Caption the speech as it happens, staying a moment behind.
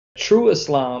True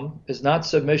Islam is not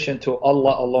submission to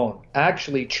Allah alone.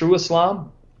 Actually, true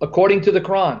Islam, according to the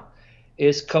Quran,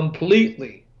 is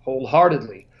completely,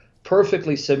 wholeheartedly,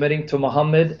 perfectly submitting to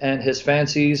Muhammad and his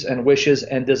fancies and wishes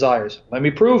and desires. Let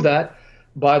me prove that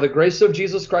by the grace of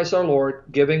Jesus Christ our Lord,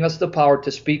 giving us the power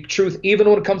to speak truth even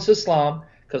when it comes to Islam,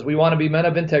 because we want to be men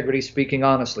of integrity, speaking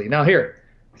honestly. Now here,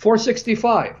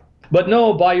 465. But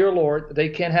no, by your Lord, they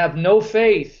can have no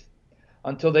faith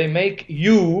until they make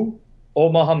you, O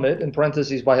Muhammad, in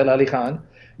parentheses by Hilali Khan,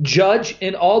 judge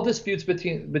in all disputes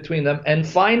between them and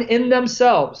find in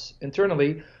themselves,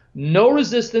 internally, no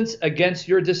resistance against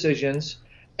your decisions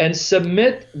and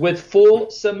submit with full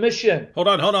submission. Hold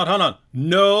on.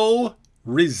 No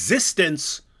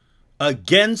resistance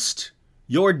against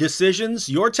your decisions?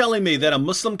 You're telling me that a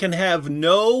Muslim can have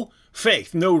no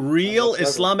faith, no real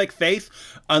Islamic faith,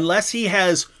 unless he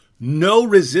has no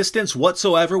resistance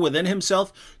whatsoever within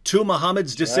himself to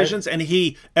Muhammad's decisions, and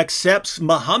he accepts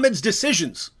Muhammad's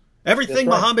decisions. Everything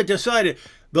Muhammad decided,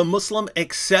 the Muslim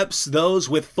accepts those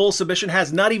with full submission,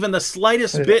 has not even the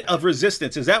slightest bit of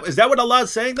resistance. Is that what Allah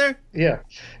is saying there? Yeah.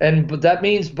 But that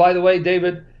means, by the way,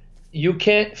 David, you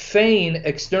can't feign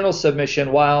external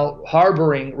submission while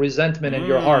harboring resentment in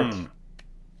your heart.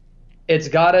 It's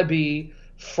got to be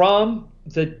from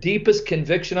the deepest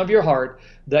conviction of your heart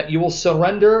that you will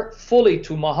surrender fully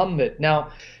to Muhammad.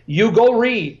 Now, you go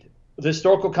read the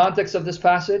historical context of this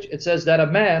passage. It says that a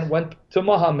man went to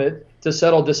Muhammad to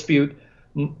settle dispute.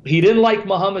 He didn't like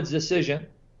Muhammad's decision.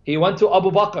 He went to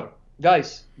Abu Bakr.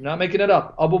 Guys, I'm not making it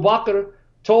up. Abu Bakr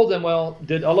told him, well,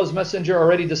 did Allah's messenger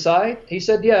already decide? He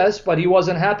said yes, but he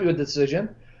wasn't happy with the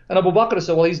decision. And Abu Bakr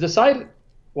said, well, he's decided.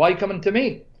 Why are you coming to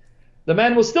me? The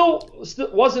man was still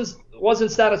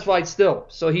wasn't satisfied still.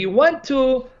 So he went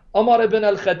to Umar ibn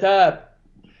al-Khattab.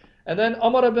 And then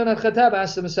Umar ibn al-Khattab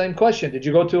asked him the same question. Did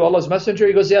you go to Allah's messenger?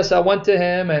 He goes, yes, I went to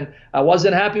him and I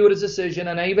wasn't happy with his decision.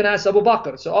 And I even asked Abu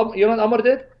Bakr. So you know what Umar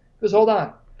did? He goes, hold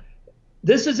on.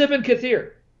 This is Ibn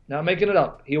Kathir. Not making it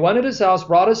up. He went to his house,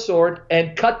 brought a sword,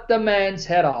 and cut the man's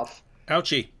head off.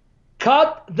 Ouchie.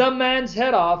 Cut the man's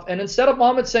head off. And instead of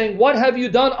Muhammad saying, what have you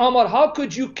done, Umar? How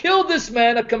could you kill this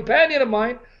man, a companion of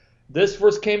mine? This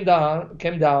verse came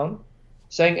down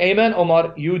saying, amen,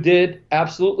 Umar, you did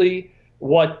absolutely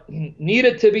what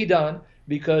needed to be done,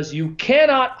 because you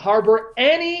cannot harbor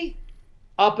any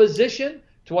opposition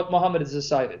to what Muhammad has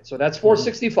decided. So that's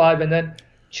 465. And then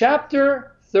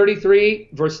chapter 33,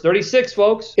 verse 36,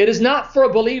 folks. It is not for a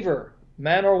believer,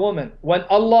 man or woman, when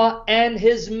Allah and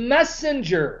his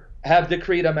messenger have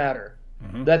decreed a matter,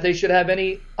 that they should have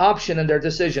any option in their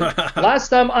decision. Last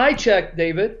time I checked,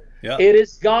 David, it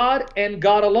is God and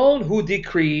God alone who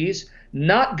decrees,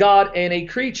 not God and a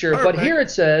creature. But here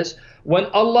it says, when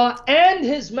Allah and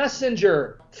his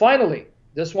messenger, finally,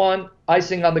 this one,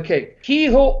 icing on the cake. He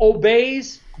who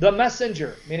obeys the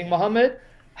messenger, meaning Muhammad,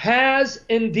 has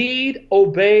indeed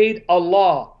obeyed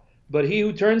Allah. But he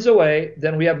who turns away,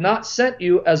 then we have not sent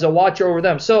you as a watcher over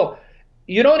them. So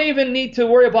you don't even need to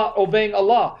worry about obeying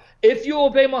Allah. If you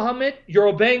obey Muhammad, you're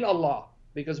obeying Allah,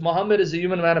 because Muhammad is a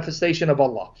human manifestation of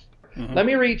Allah. Let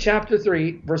me read chapter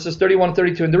 3, verses 31 and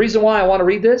 32. And the reason why I want to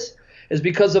read this is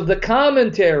because of the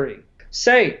commentary.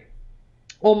 Say,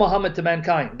 O Muhammad to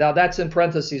mankind. Now that's in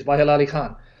parentheses by Hilali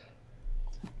Khan.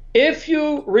 If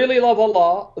you really love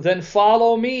Allah, then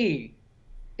follow me.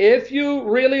 If you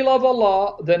really love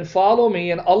Allah, then follow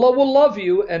me, and Allah will love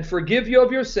you and forgive you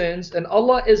of your sins, and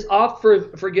Allah is oft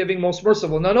forgiving, most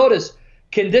merciful. Now notice,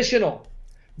 conditional.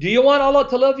 Do you want Allah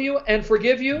to love you and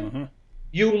forgive you?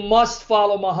 You must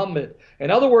follow Muhammad.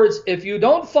 In other words, if you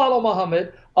don't follow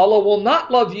Muhammad, Allah will not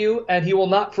love you and he will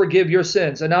not forgive your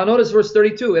sins. And now notice verse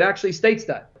 32. It actually states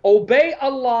that. Obey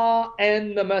Allah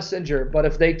and the messenger. But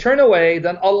if they turn away,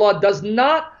 then Allah does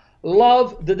not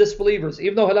love the disbelievers.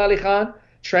 Even though Hilali Khan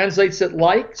translates it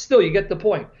like, still you get the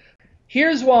point.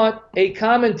 Here's what a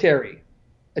commentary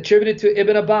attributed to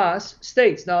Ibn Abbas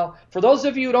states. Now, for those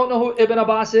of you who don't know who Ibn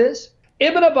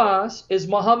Abbas is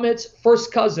Muhammad's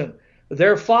first cousin.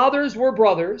 Their fathers were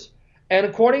brothers, and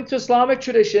according to Islamic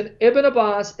tradition, Ibn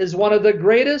Abbas is one of the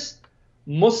greatest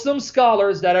Muslim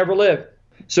scholars that ever lived.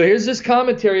 So here's this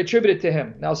commentary attributed to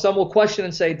him. Now some will question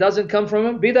and say it doesn't come from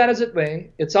him. Be that as it may,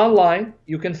 it's online.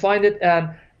 You can find it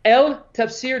on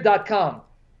eltafsir.com.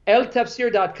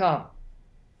 eltafsir.com.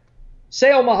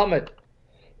 Say, O Muhammad,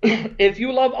 if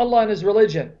you love Allah and his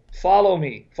religion, follow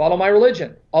me. Follow my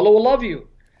religion. Allah will love you.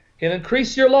 He'll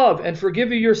increase your love and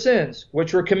forgive you your sins,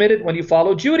 which were committed when you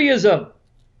follow Judaism.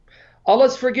 Allah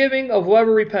is forgiving of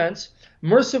whoever repents,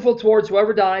 merciful towards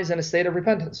whoever dies in a state of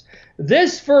repentance.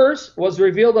 This verse was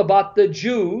revealed about the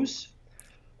Jews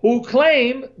who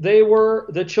claim they were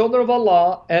the children of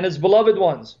Allah and His beloved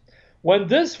ones. When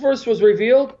this verse was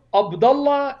revealed,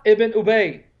 Abdullah ibn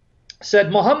Ubay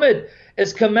said, Muhammad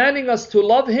is commanding us to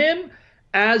love him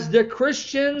as the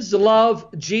Christians love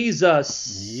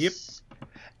Jesus. Yep.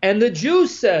 And the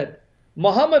Jews said,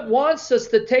 Muhammad wants us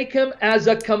to take him as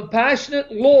a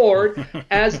compassionate Lord,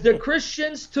 as the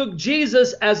Christians took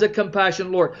Jesus as a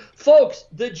compassionate Lord. Folks,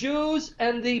 the Jews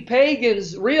and the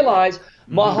pagans realize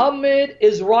Muhammad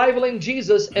is rivaling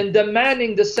Jesus and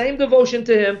demanding the same devotion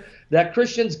to him that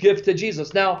Christians give to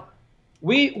Jesus. Now,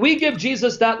 we give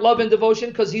Jesus that love and devotion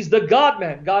because he's the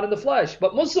God-man, God in the flesh.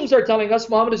 But Muslims are telling us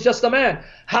Muhammad is just a man.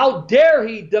 How dare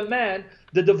he demand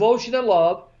the devotion and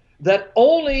love that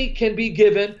only can be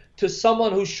given to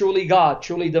someone who's truly God,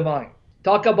 truly divine.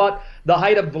 Talk about the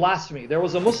height of blasphemy. There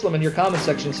was a Muslim in your comment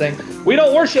section saying, we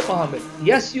don't worship Muhammad.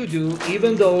 Yes, you do,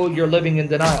 even though you're living in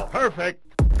denial. Perfect.